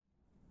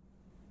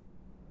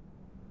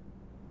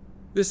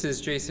This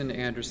is Jason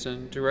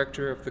Anderson,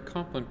 director of the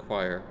Compline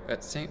Choir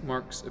at St.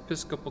 Mark's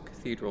Episcopal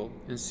Cathedral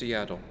in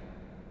Seattle.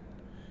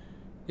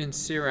 In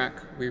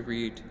Sirach we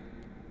read,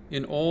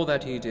 "In all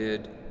that he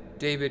did,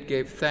 David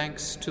gave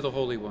thanks to the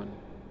Holy One,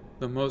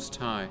 the Most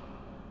High,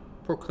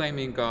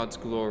 proclaiming God's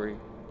glory.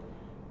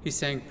 He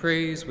sang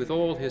praise with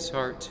all his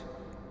heart,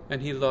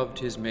 and he loved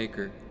his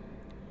Maker.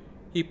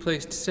 He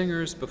placed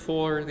singers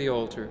before the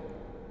altar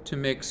to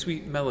make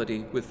sweet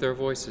melody with their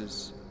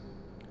voices."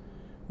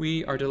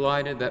 We are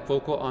delighted that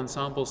vocal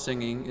ensemble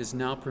singing is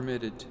now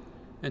permitted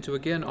and to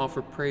again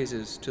offer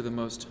praises to the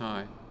Most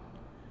High.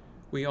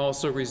 We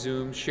also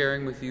resume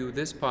sharing with you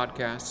this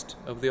podcast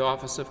of the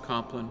Office of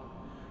Compline,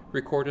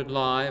 recorded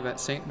live at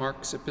St.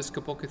 Mark's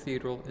Episcopal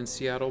Cathedral in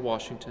Seattle,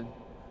 Washington,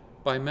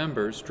 by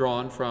members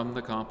drawn from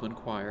the Compline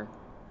Choir.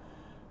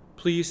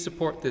 Please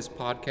support this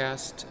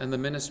podcast and the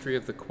ministry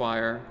of the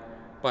choir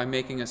by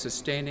making a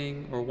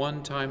sustaining or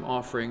one-time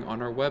offering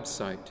on our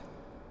website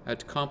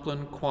at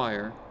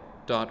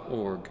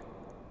complinechoir.org.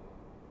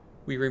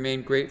 We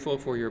remain grateful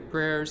for your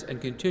prayers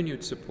and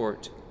continued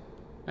support,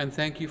 and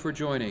thank you for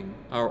joining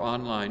our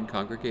online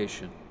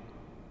congregation.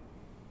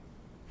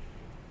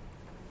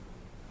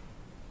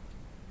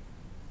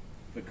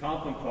 The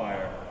Compline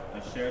Choir,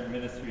 a shared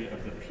ministry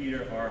of the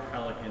Peter R.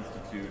 Hallock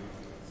Institute,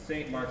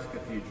 St. Mark's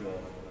Cathedral,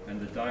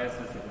 and the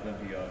Diocese of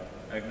Olympia,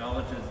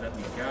 acknowledges that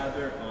we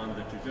gather on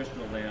the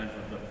traditional land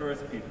of the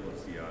first people of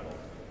Seattle,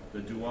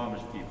 the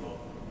Duwamish people,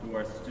 who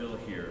are still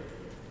here,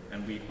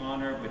 and we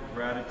honor with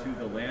gratitude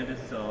the land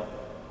itself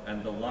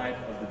and the life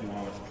of the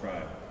Duwamish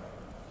tribe.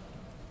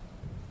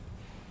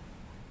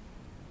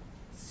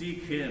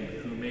 Seek him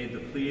who made the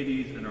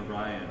Pleiades and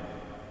Orion,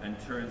 and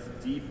turns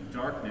deep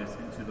darkness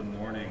into the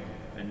morning,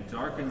 and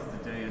darkens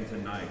the day into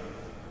night,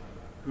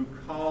 who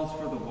calls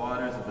for the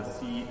waters of the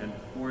sea and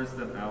pours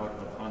them out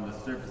upon the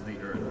surface of the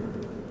earth.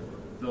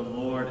 The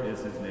Lord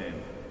is his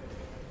name.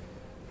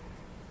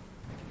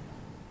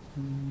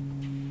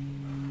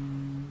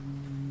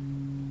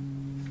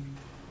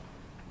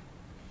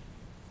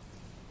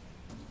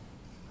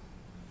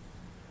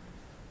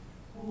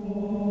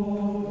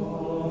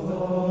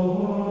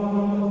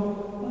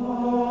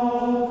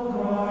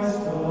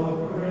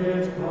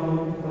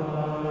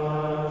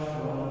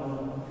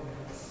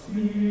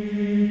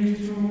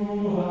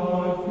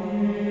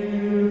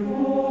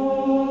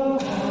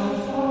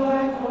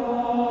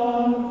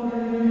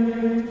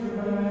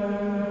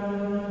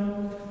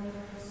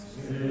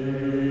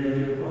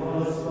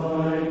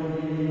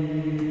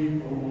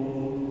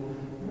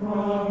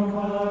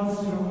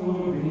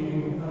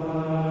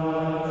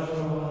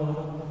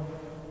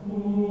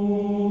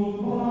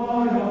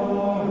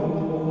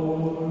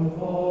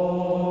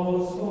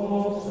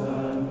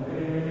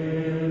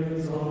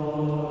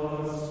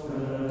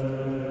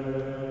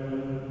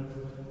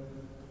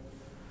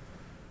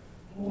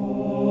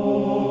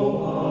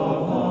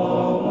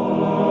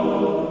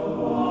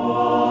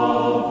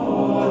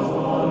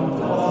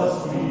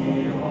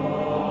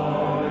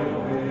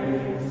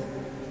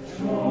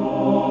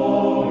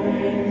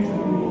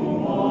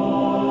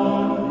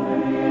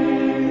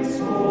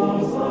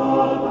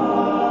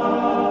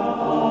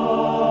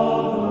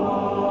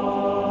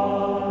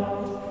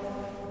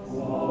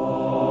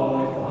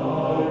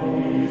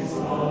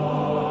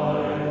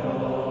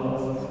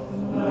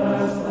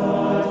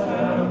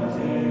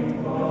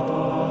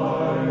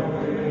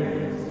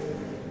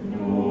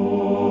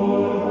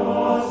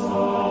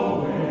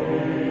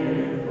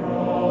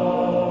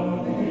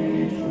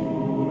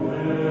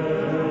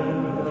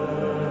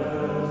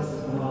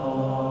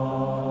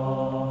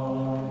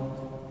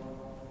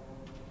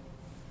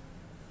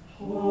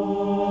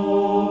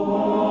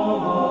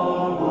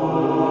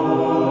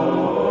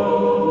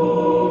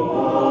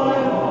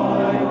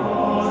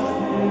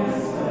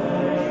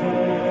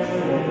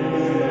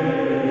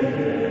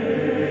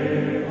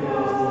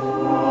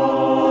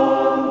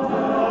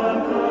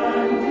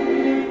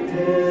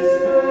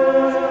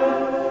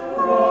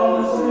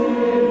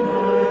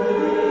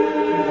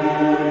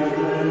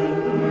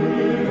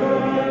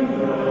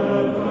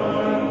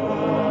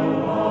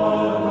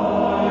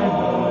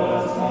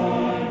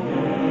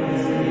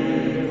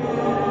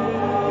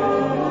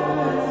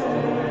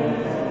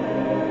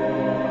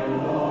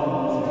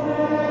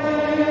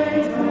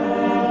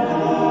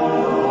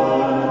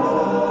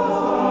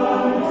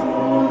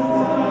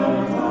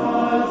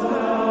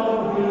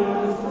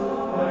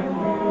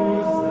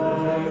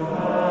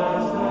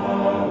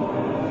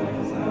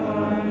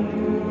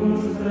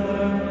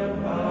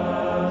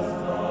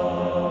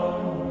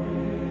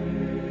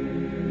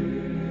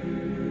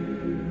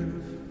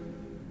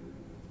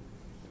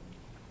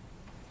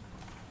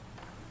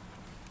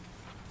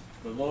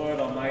 The Lord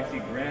Almighty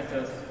grant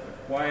us a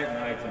quiet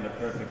night and a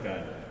perfect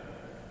end.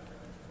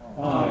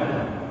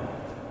 Amen.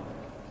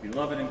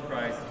 Beloved in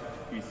Christ,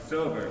 be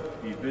sober,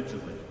 be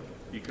vigilant,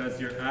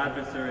 because your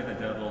adversary the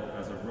devil,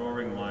 as a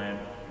roaring lion,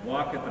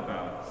 walketh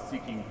about,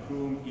 seeking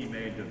whom he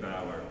may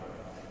devour.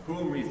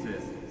 Whom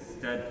resist,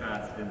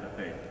 steadfast in the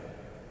faith.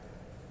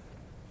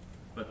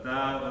 But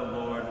thou, O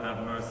Lord,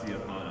 have mercy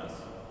upon us.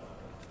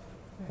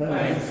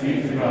 Thanks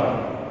be to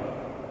God.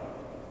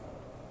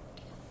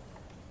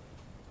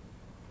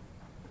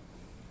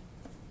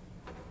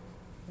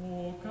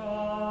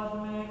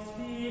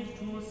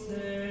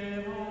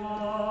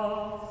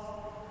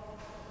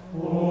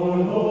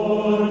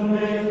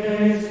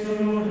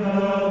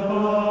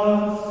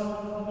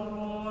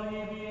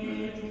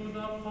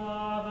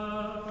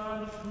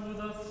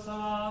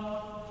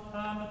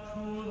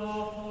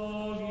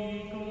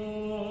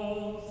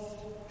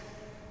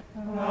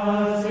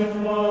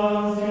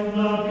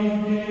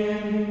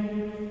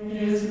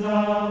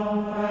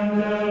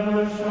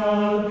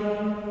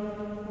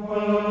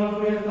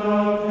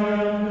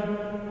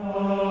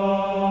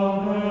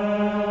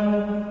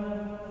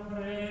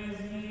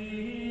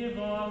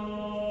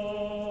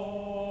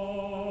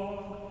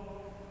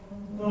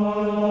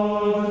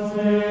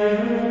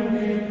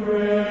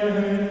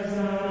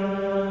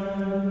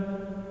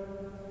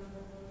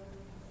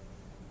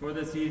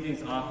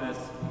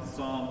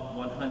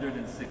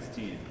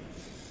 16.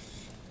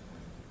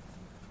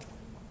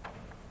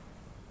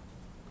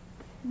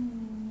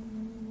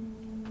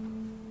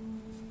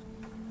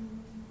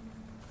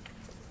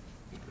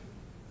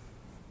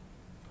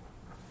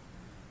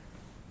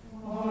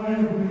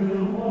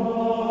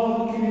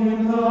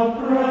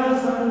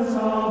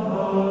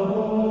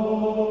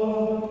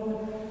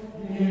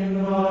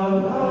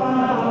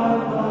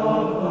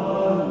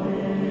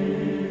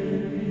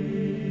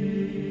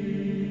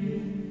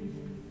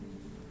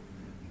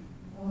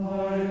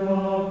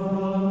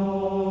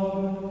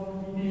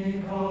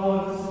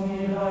 Because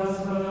he has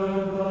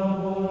heard the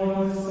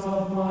voice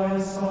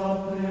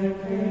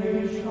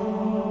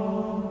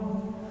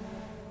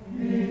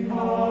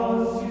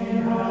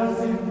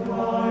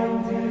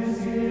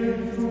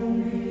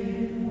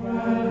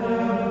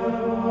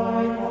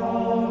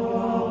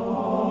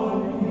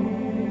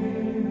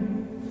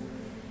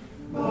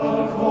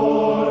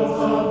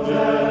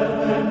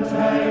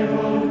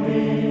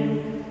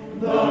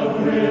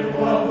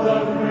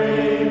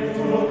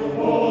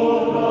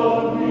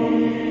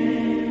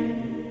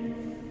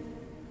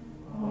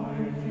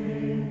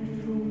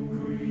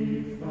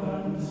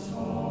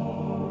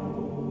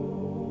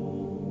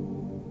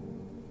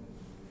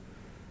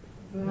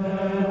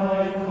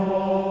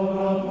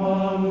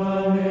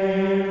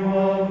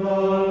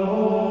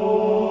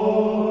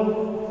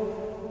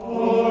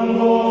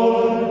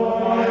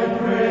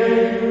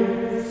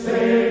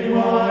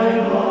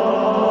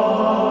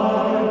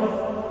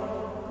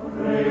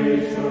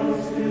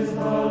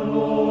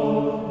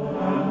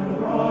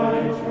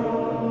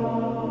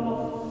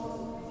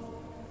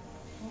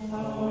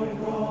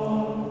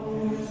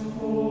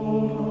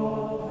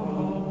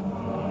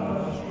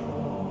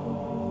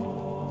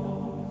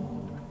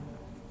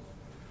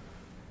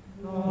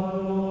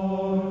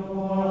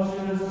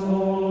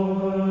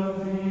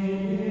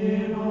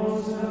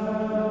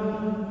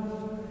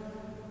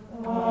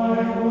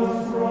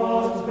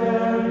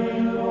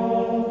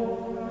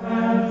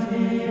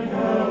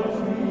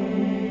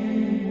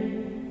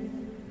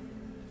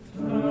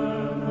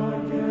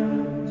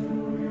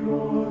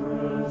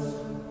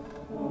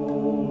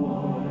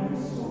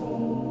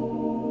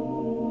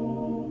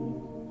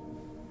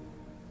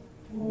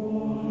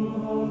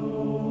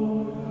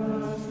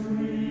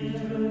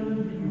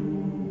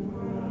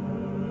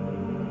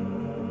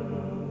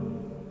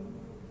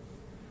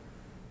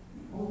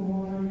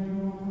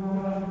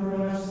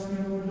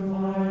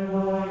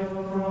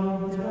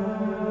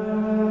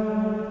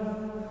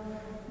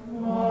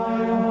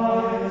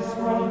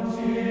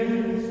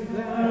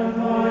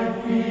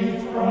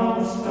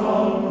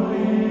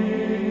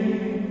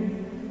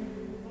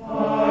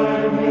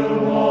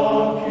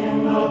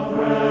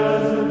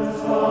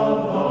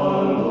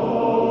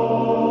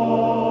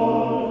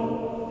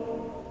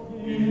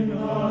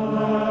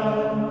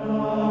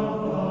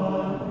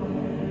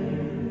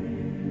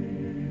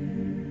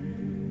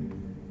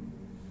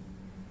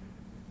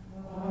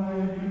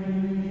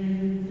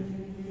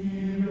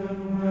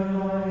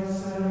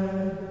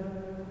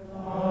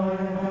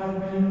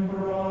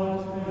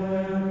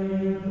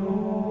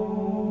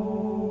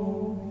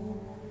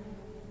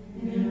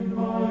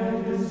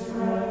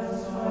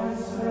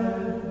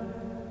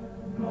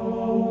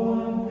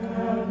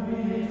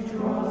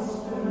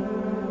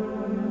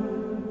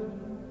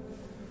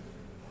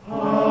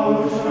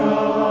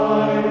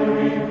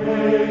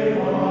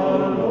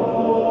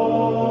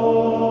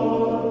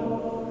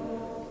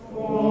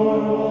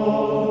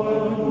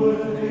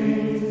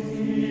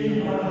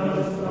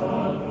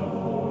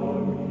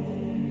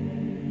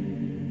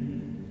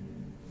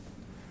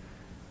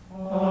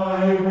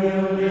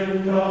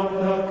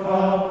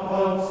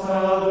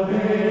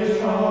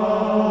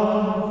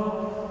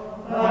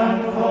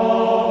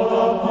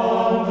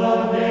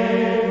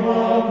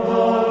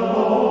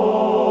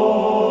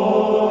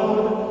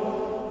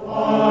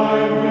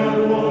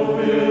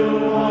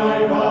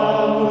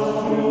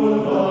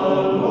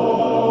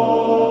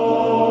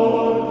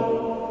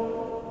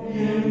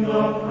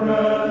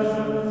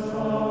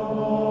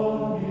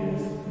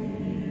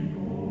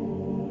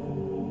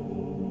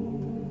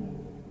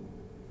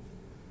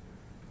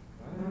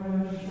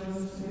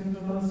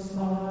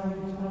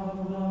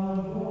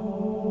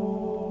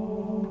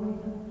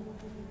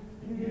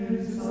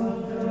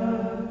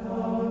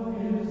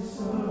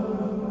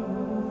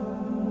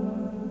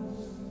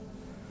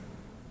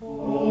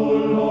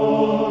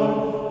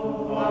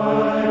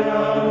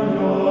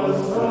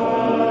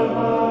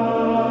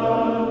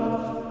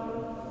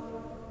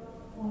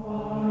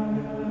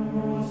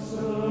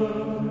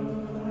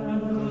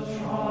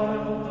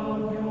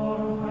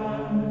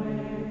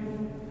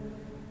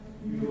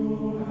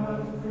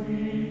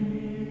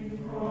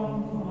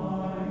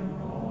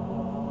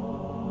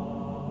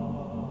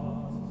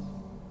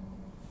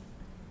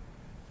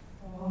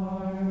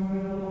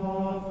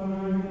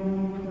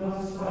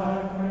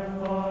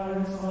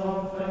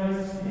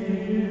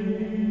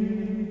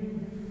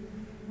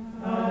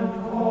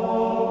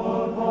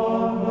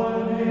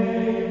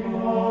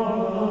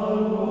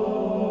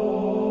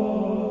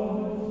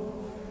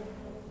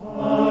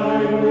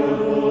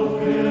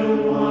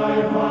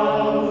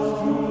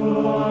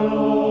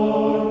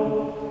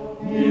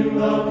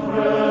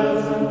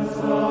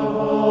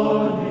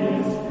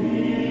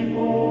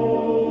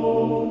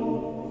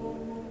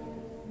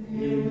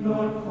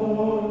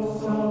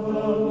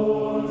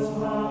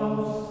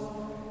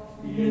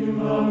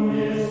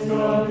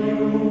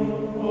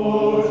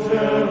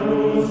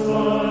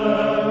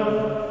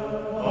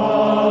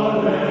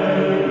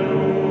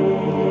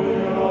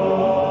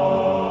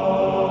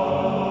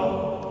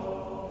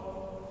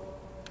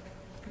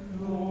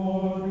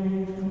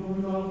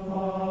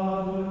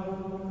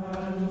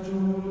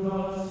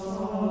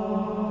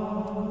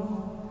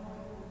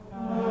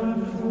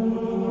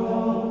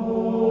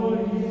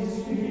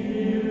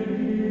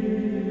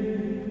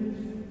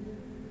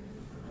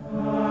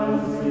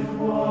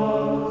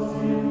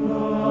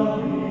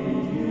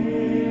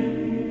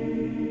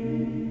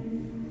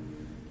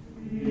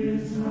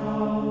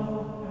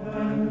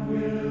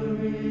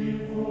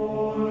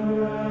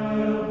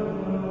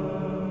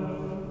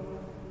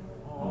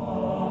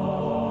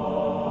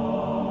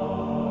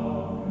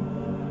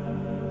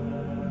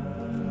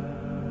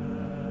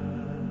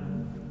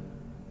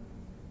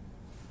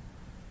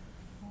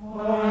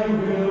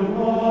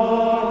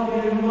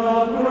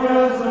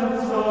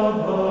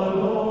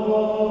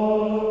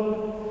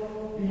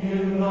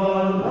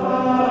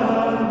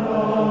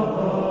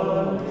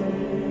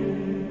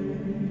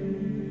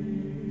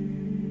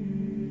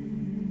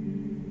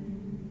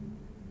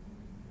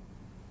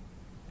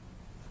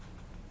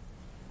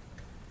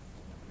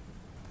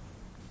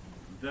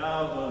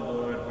Thou, O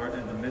Lord, art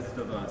in the midst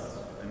of us,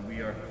 and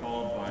we are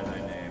called by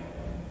thy name.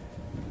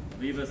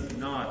 Leave us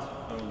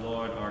not, O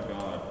Lord our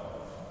God.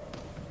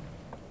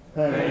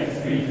 Thanks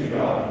be to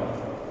God.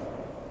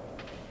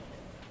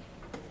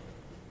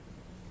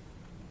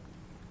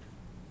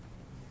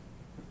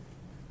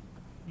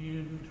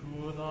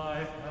 Into thy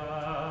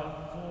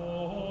hands, O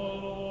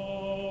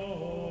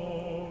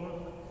Lord,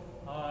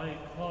 I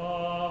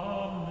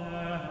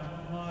commend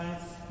my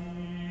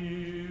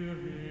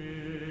spirit.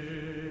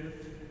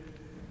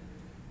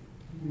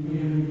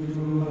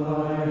 Into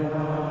thy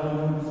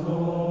hands, O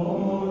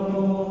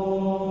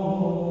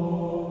Lord,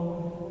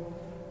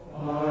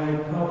 I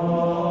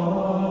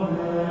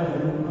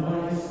commend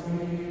my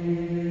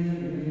spirit.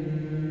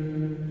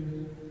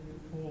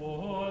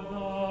 For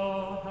thou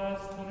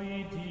hast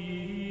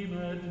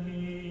redeemed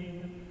me,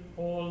 O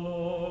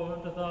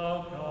Lord, thou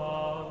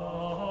God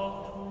of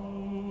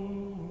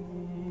truth.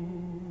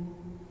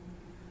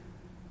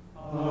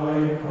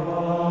 I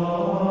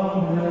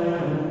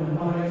commend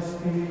my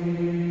spirit.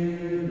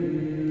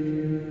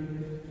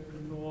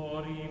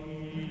 Glory be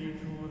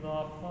to the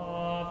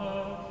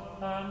Father,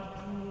 and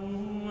to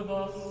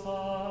the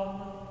Son,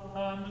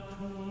 and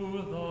to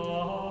the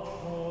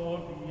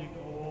Holy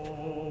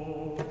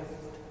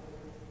Ghost.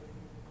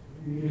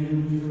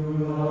 Into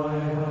thy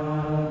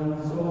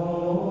hands, O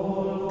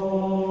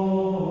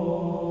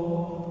Lord,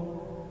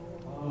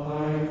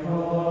 I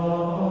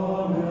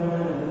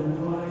commend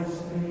my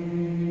spirit.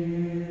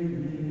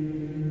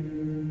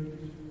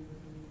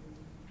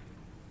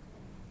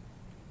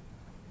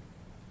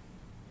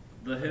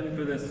 The hymn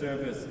for this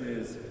service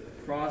is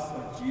Cross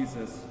of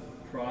Jesus,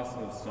 Cross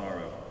of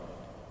Sorrow.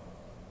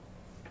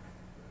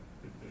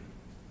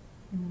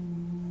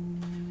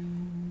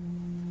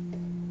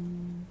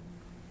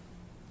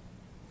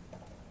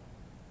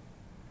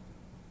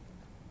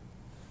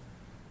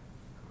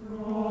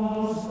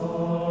 Cross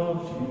of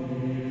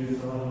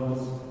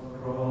Jesus,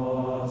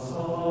 cross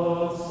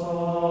of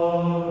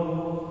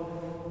sorrow,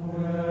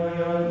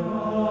 where the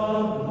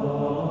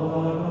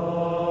blood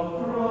of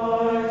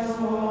Christ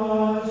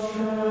was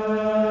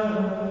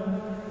shed,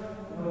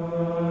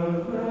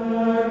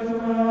 perfect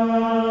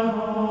man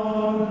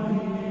on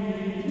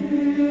thee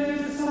did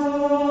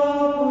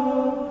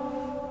suffer,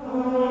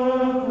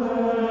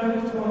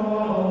 perfect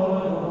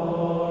God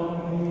on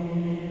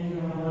thee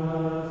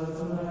has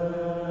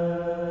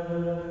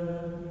bled.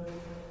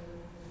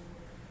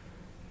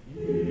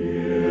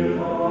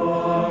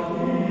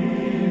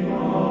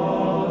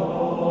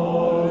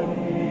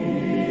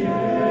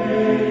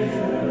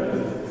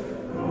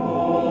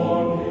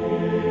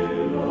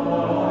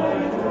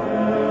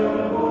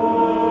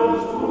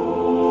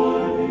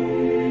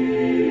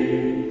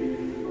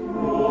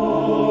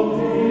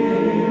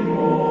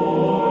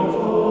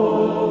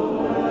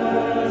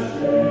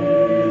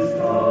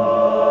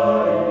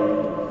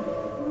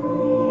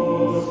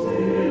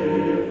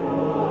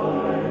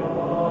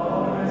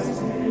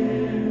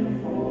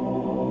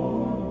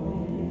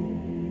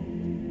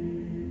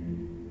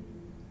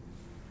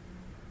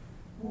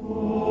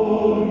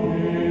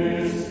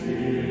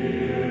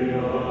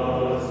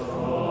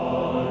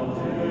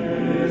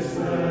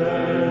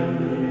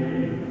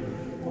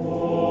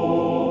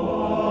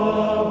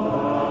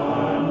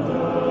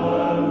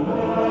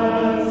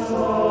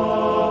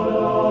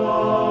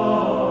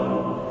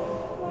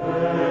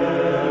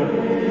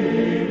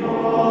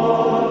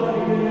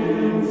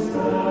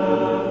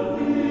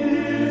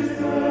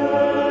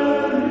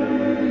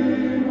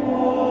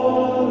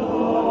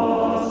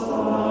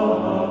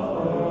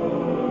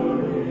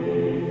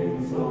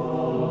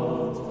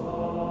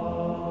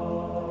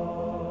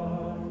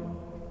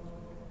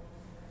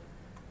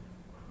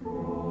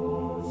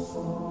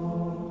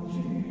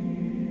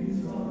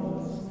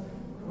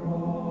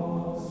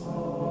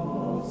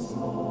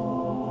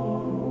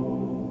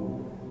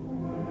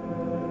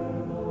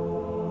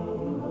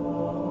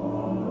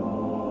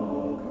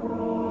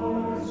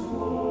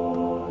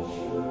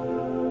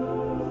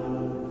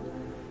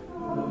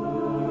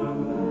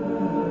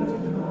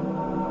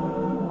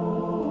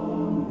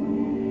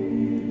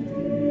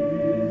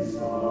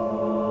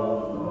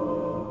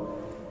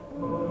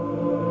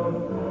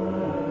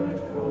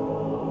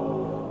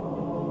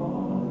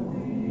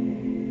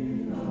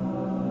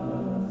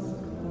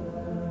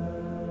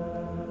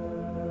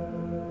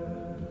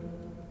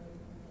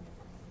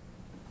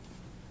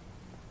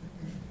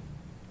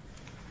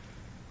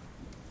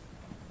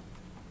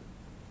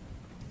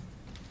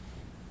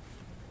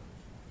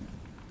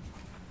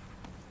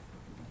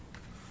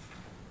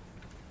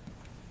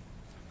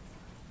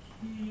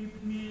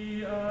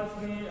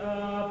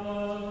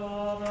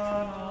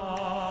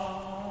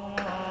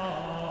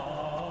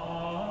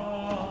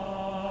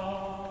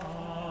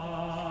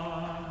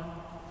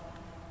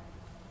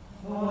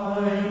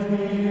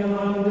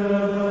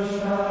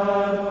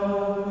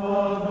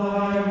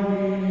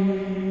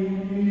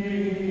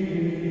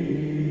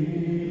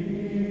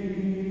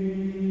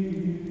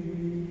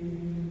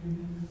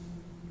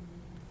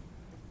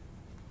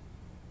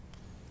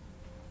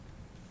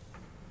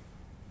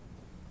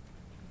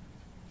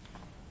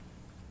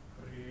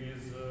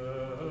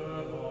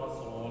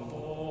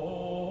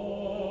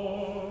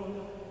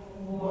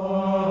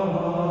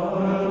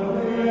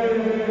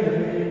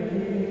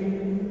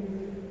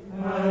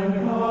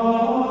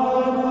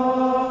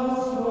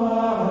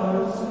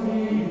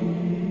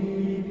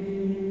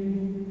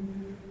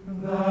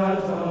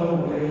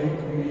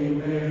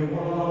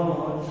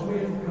 watch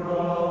with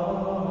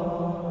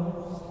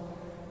Christ,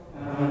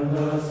 and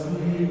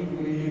asleep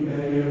we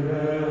may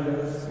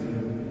rest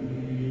in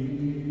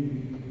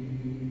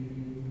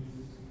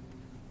peace.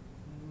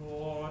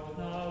 Lord,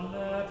 now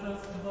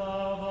lettest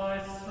thou thy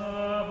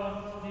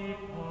servant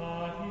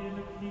depart in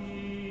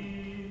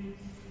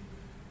peace.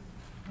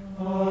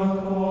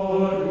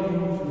 According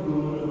to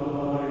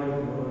thy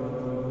word.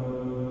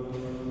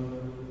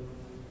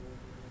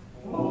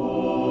 For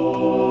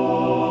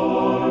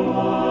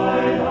my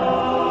eyes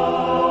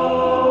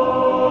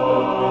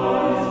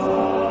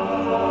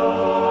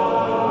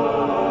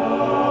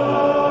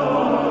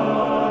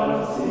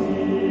have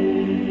seen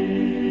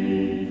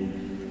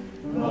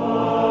thy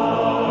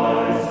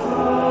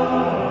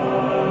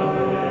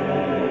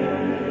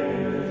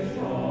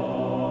salvation,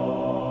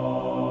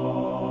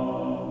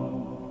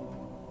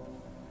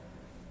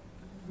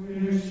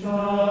 which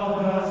thou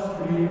hast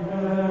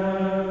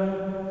prepared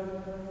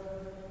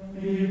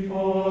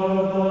before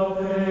the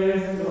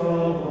face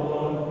of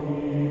all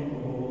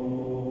people,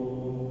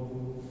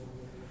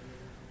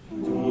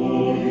 to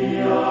be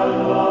a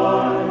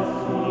light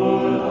to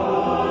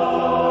light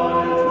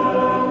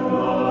and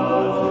the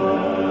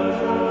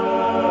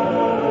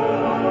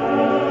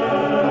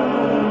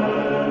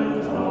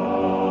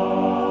Gentiles,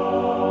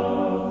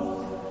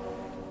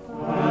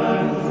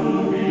 and to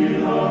be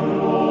the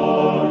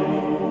glory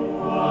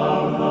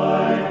of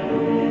thy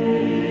people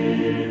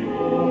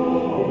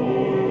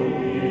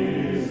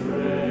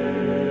Israel.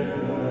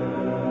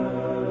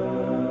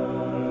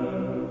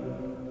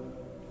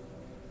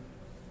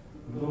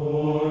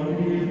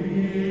 Glory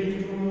be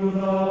to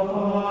the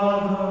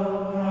Father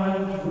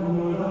and to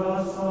the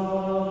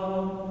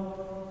Son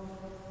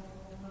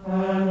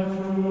and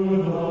to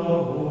the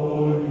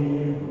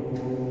Holy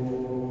Ghost,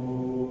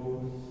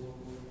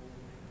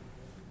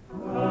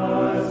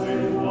 as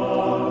it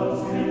was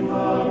in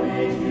the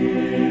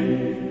beginning,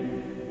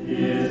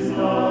 is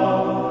now,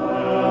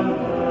 and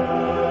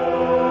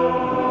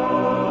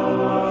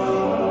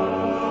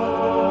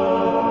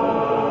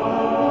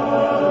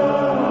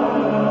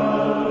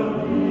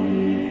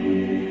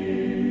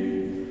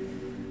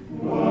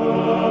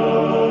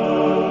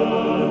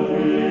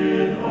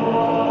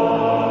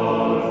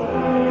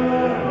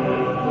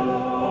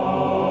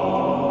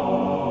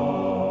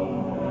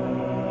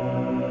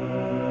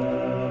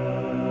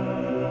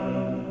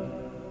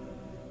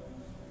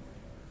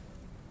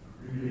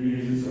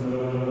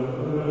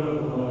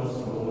preserve us,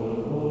 O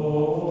Lord,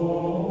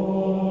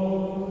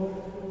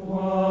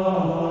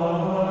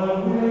 while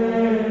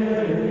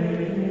waiting,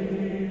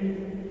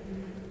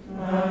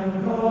 and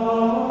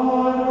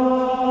guard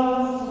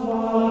us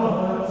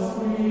while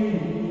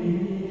sleeping,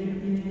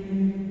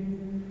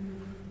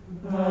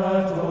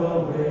 that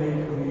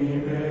awake we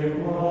may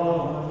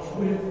watch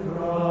with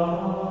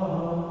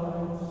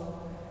Christ,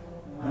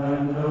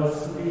 and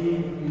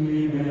asleep we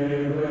may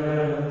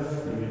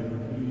rest in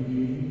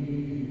peace.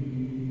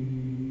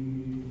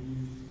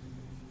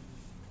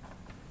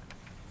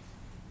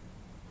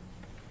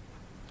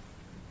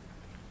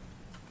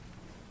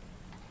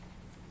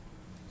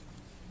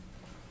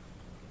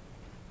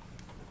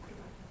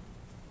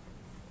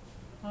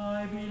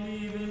 I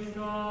believe in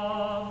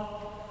God,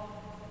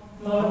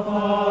 The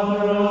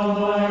Father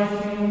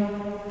Almighty,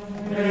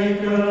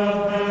 maker of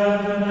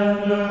heaven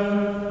and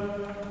earth,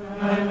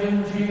 and in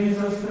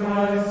Jesus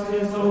Christ,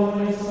 his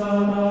only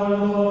Son, our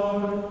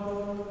Lord,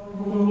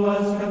 who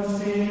was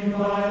conceived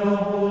by the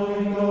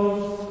Holy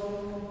Ghost,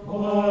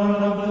 born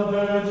of the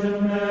Virgin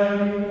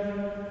Mary,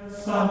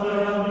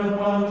 suffered under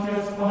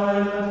Pontius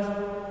Pilate,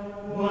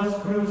 was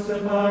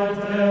crucified,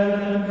 dead,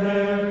 and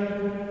buried.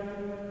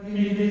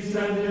 He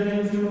descended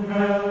into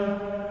hell.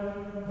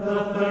 The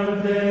third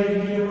day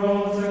he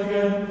rose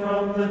again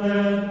from the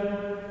dead.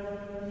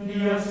 He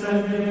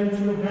ascended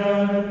into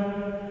heaven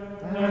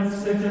and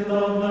sitteth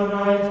on the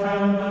right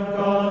hand of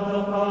God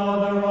the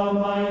Father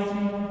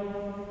Almighty.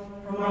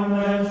 From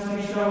thence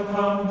he shall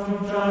come to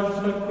judge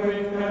the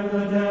quick and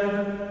the dead.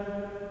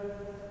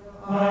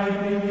 I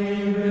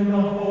believe in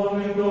the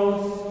Holy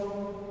Ghost,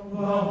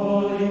 the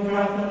Holy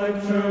Catholic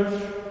Church,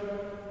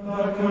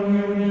 the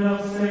communion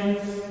of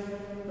saints,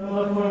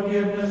 the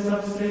forgiveness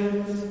of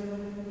sins,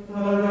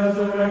 the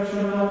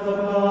resurrection of the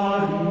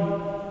body,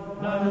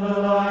 and the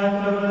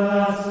life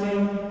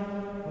everlasting.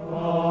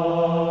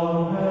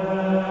 Amen.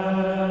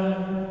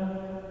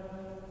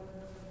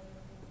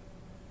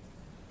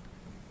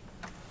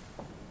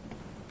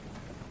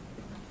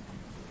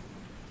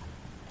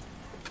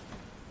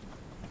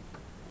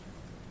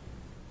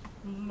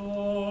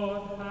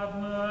 Lord, have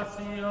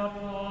mercy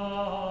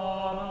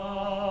upon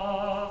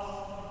us.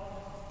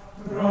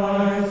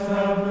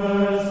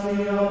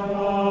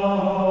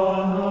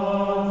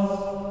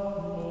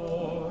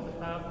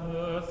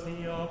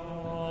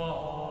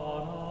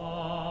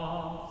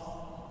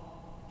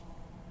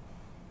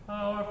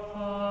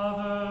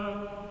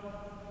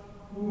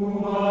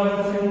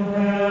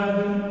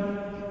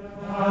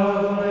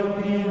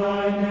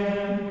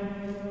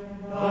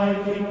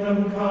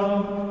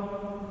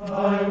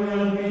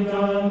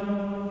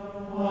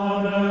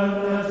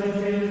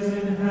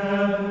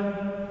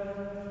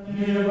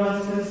 Give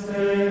us this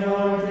day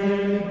our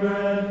daily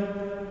bread,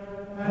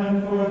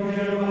 and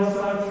forgive us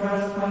our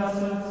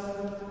trespasses,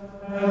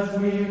 as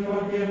we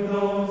forgive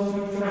those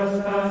who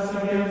trespass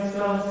against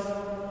us.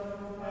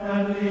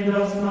 And lead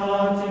us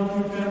not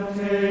into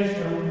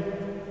temptation,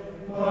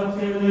 but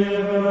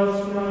deliver us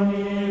from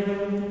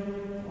evil.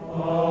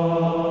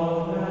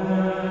 Amen.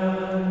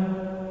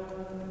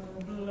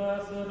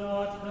 Blessed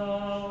art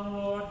thou,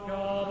 Lord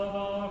God of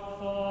our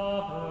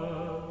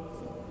fathers,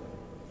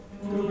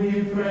 To be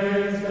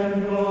praised and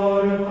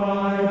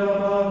glorified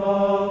above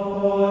all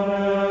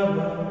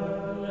forever.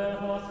 let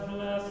us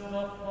bless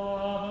the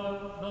Father,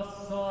 the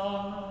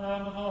Son,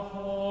 and the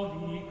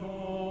Holy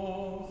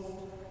Ghost.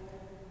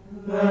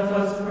 Let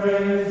us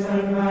praise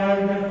and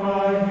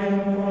magnify him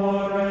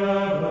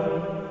forever.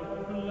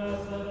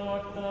 Blessed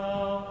art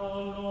thou, O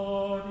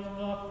Lord, in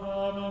the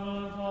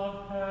firmament of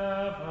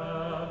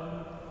heaven.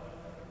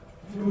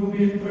 To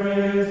be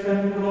praised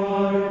and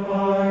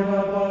glorified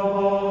above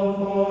all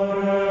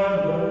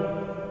forever.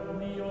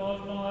 The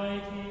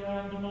Almighty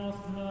and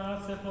most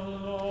merciful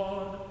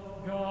Lord,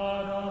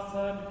 guard us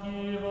and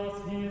give us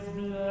his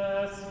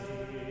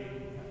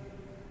blessing.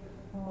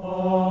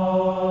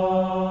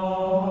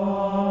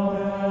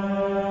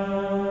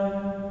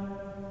 Amen.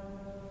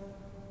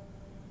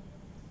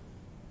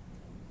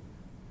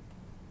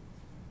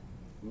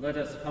 Let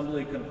us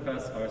humbly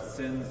confess our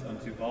sins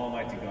unto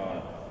Almighty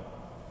God.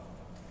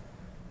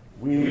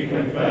 We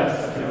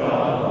confess to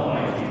God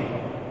Almighty,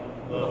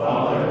 the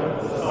Father,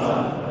 the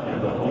Son,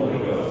 and the Holy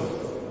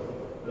Ghost,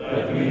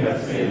 that we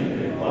have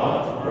sinned in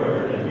thought,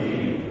 word, and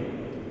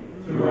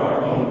deed, through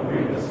our own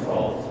grievous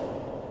fault.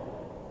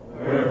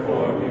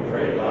 Wherefore we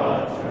pray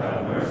God to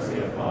have mercy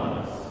upon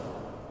us.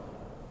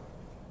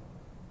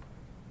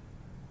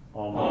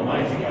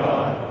 Almighty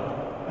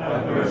God,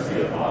 have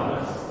mercy upon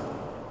us.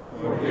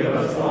 Forgive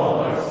us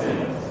all our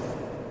sins,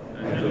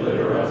 and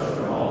deliver us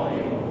from all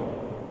evil.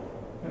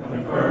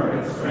 Confirm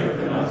and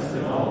strengthen us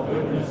in all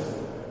goodness,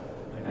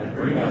 and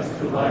bring us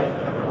to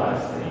life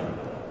everlasting,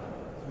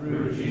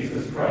 through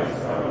Jesus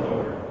Christ our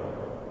Lord.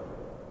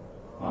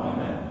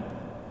 Amen.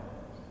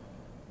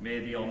 May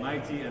the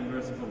Almighty and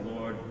merciful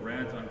Lord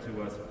grant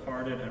unto us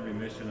pardon and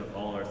remission of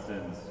all our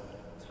sins,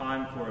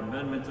 time for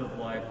amendment of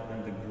life,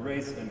 and the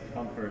grace and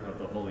comfort of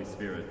the Holy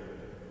Spirit.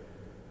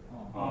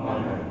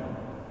 Amen.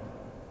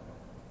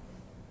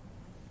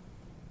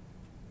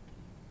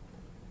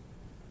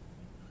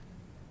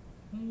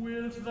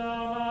 Wilt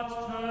thou not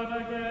turn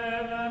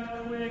again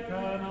and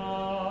quicken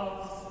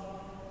us?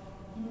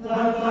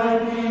 That thy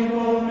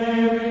people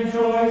may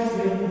rejoice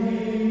in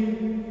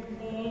thee.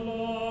 O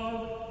Lord,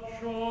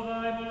 show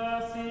thy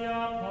mercy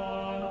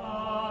upon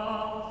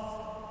us.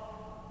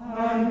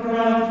 And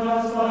grant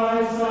us thy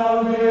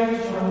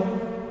salvation.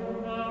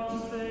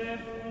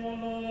 Vouchsafe, O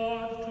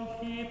Lord, to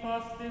keep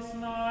us this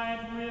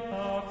night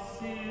without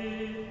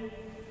sin.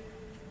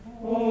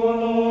 O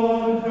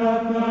Lord,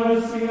 have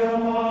mercy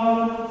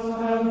upon us,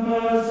 have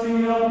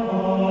mercy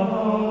upon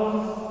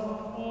us.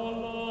 O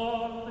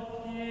Lord,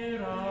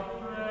 hear our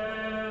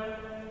prayer.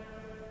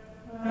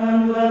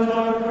 And let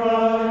our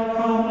cry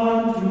come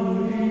unto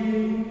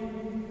thee.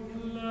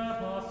 Let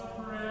us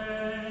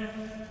pray.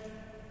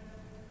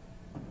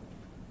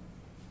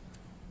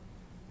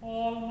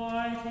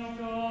 Almighty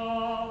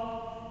God,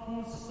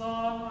 whose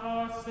Son,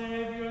 our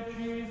Savior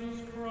Jesus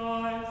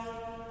Christ,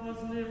 was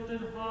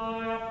lifted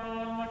high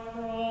upon the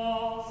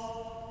cross,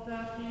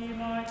 that he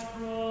might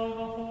draw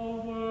the whole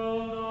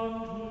world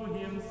unto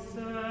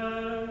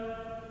himself.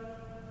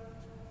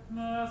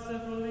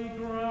 Mercifully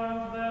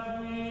grant that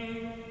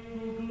we,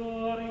 who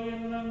glory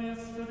in the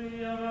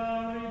mystery of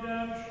our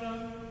redemption,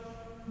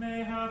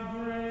 may have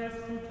grace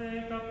to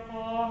take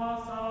upon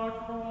us our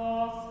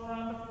cross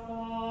and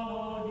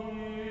follow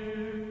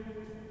him,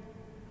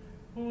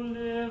 who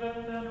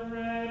liveth and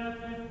reigneth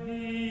with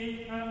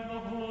thee and the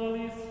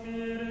Holy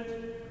Spirit,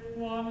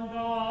 one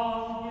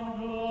God, in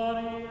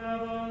glory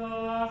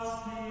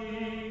everlasting.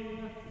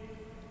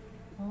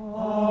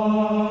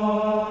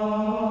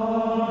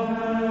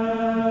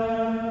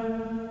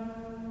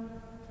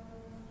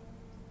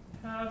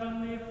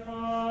 Heavenly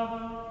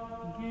Father,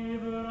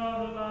 giver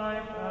of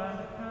life and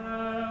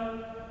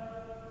health,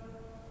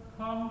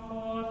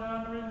 comfort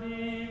and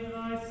relieve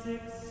thy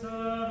sick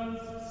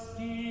servants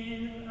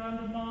Steve and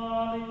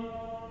Molly,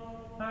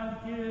 and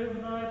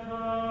give thy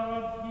power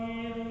of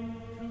healing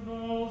to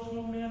those who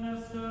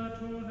minister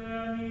to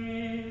their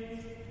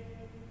needs,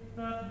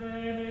 that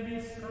they may be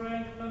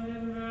strengthened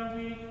in their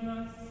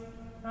weakness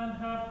and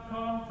have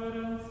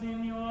confidence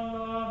in your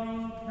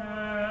loving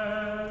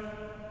care.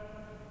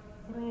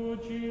 Through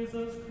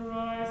Jesus Christ,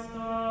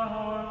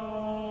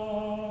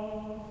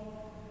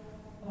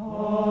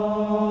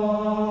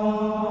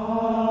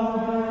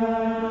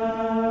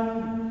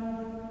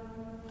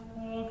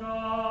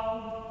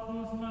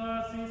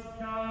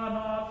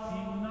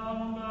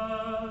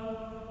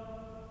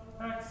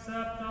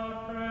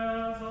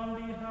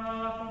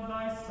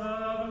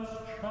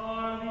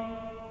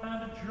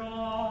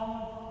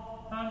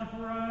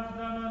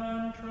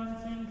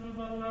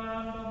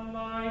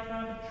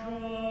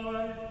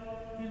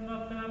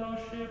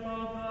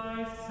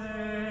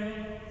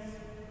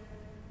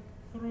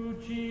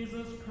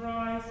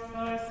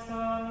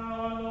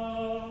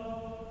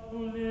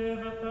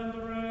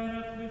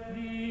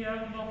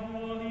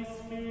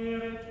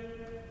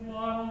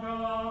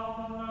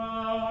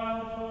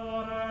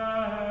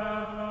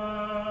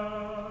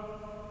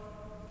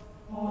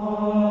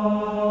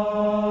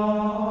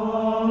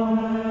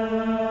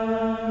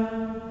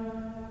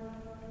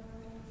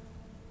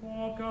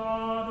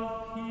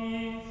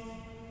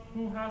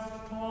 hast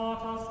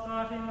taught us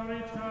that in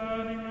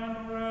returning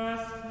and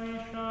rest we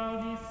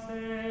shall be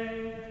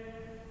saved.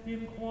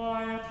 In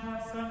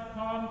quietness and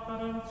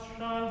confidence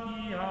shall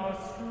be our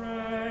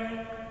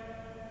strength.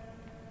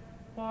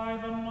 By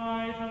the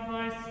might of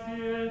thy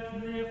Spirit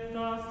lift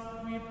us,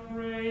 we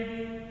pray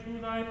thee, to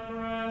thy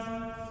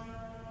presence,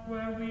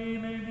 where we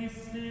may be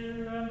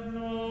still and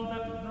know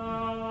that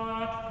thou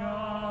art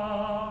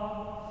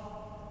God.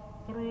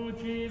 Through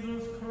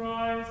Jesus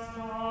Christ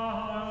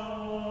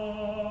our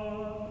Lord.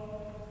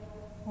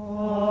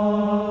 Amen.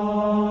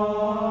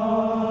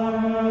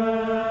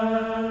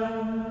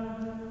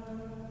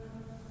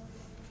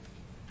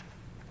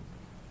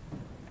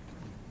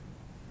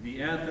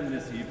 The anthem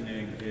this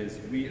evening is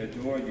We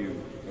Adore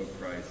You, O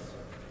Christ,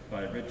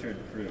 by Richard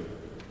Prue.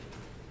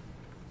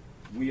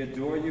 We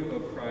adore you, O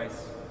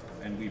Christ,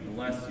 and we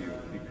bless you,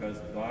 because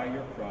by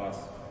your cross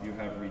you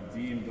have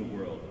redeemed the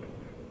world.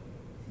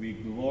 We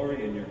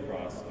glory in your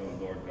cross,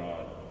 O Lord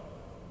God.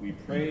 We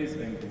praise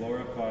and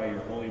glorify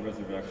your holy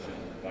resurrection.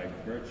 By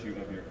virtue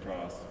of your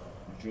cross,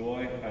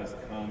 joy has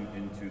come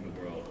into the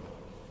world.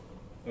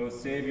 O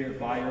Savior,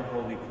 by your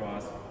holy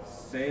cross,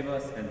 save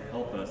us and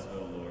help us,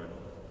 O Lord.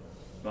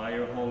 By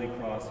your holy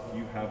cross,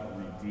 you have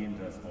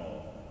redeemed us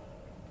all.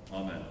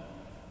 Amen.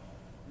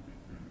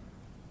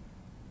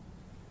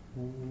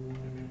 We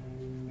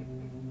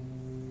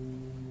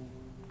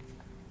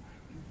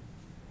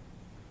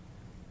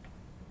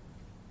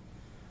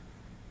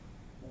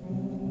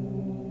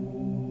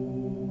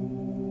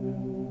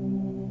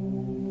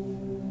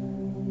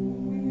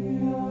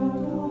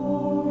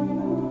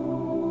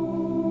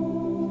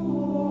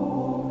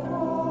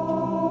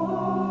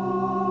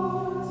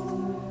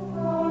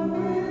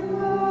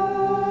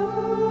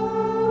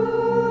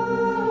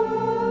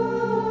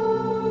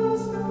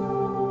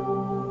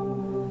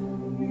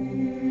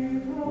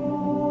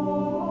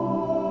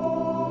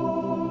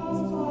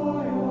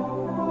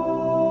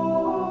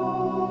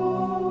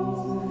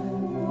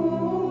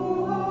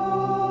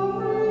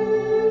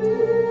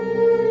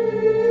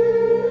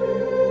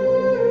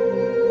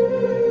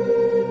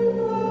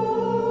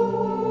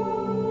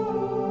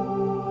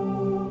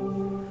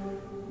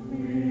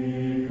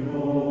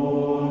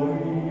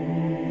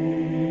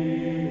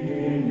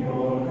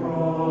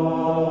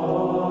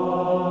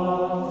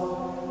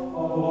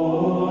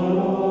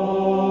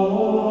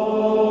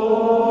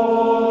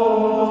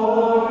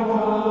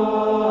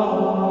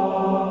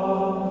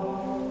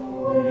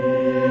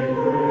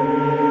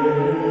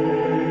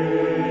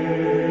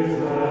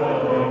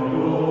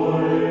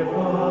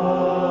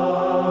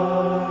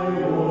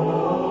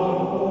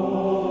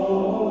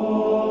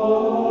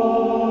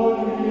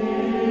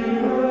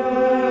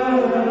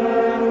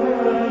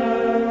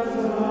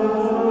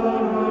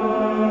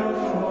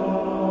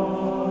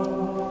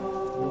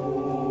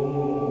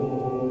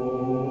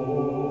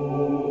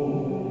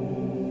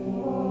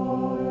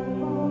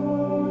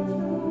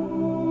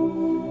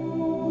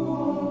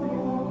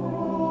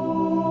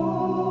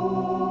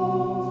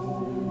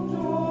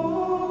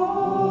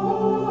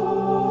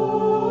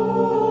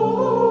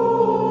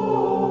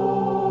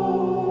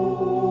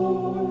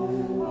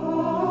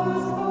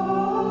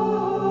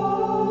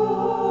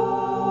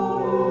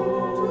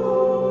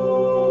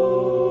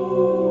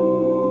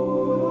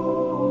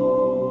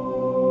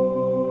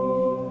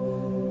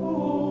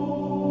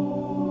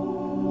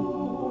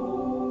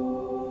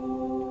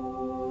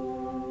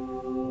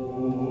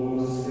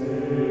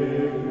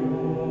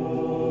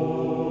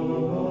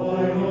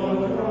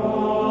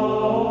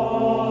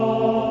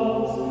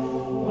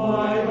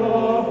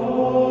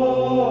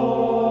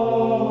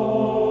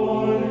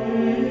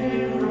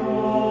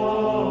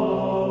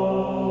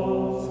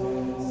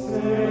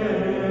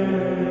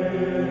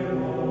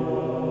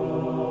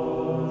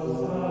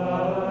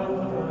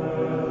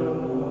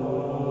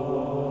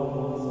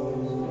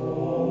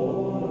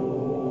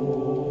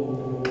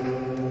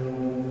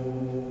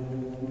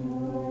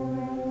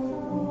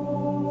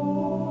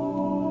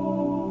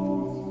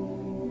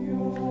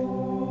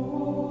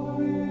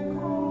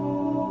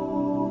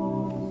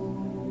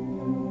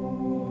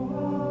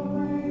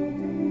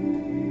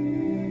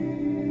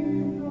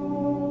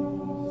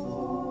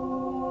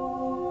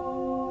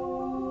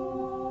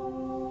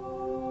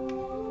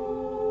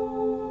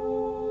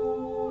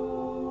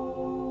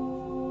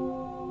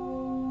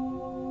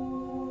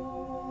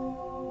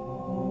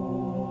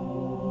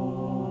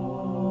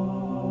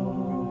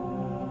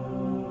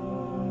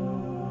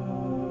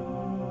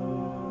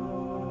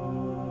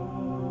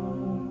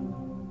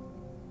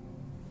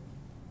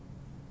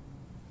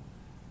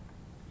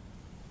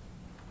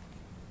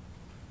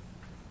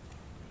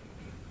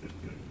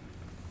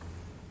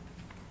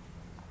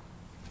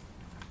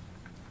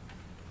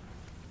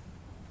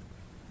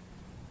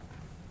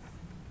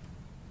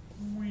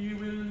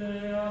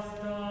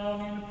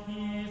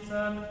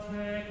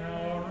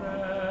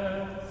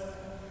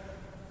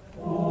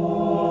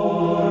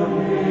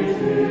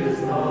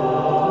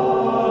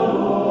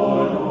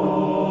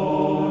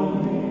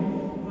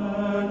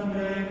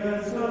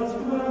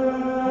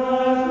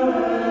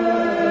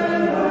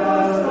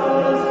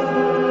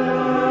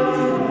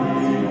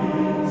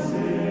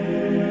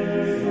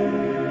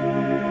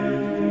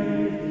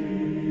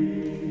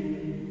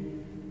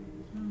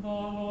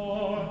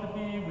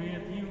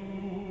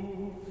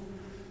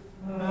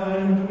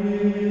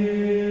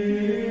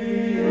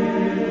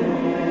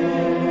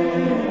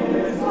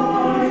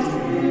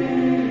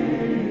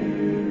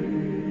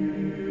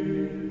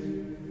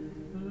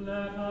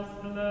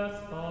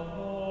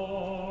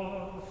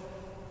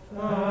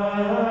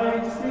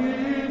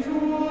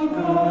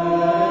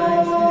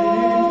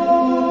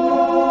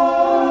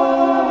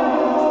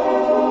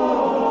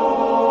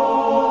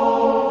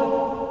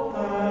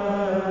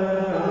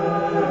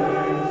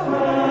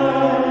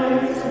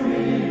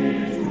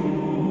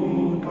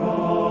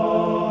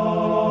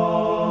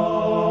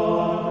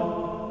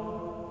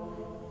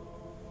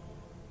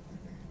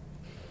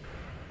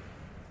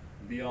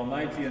the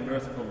Almighty and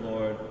merciful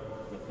Lord,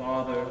 the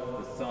Father,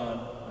 the Son,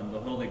 and the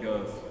Holy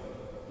Ghost,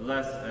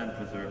 bless and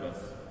preserve us.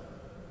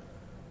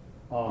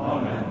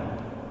 Amen.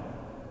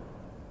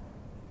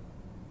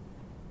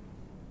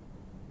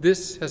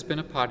 This has been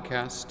a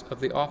podcast of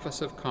the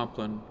Office of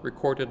Compline,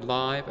 recorded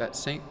live at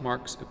St.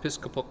 Mark's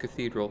Episcopal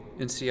Cathedral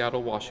in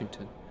Seattle,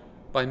 Washington,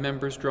 by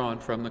members drawn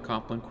from the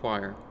Compline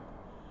Choir.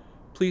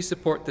 Please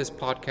support this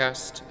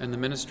podcast and the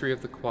ministry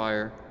of the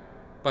choir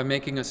by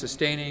making a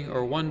sustaining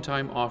or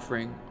one-time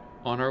offering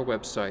on our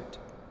website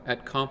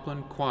at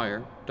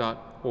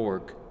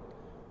complinechoir.org.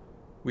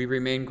 We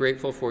remain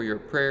grateful for your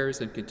prayers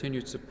and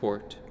continued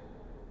support,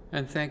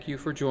 and thank you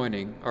for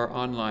joining our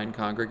online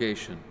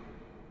congregation.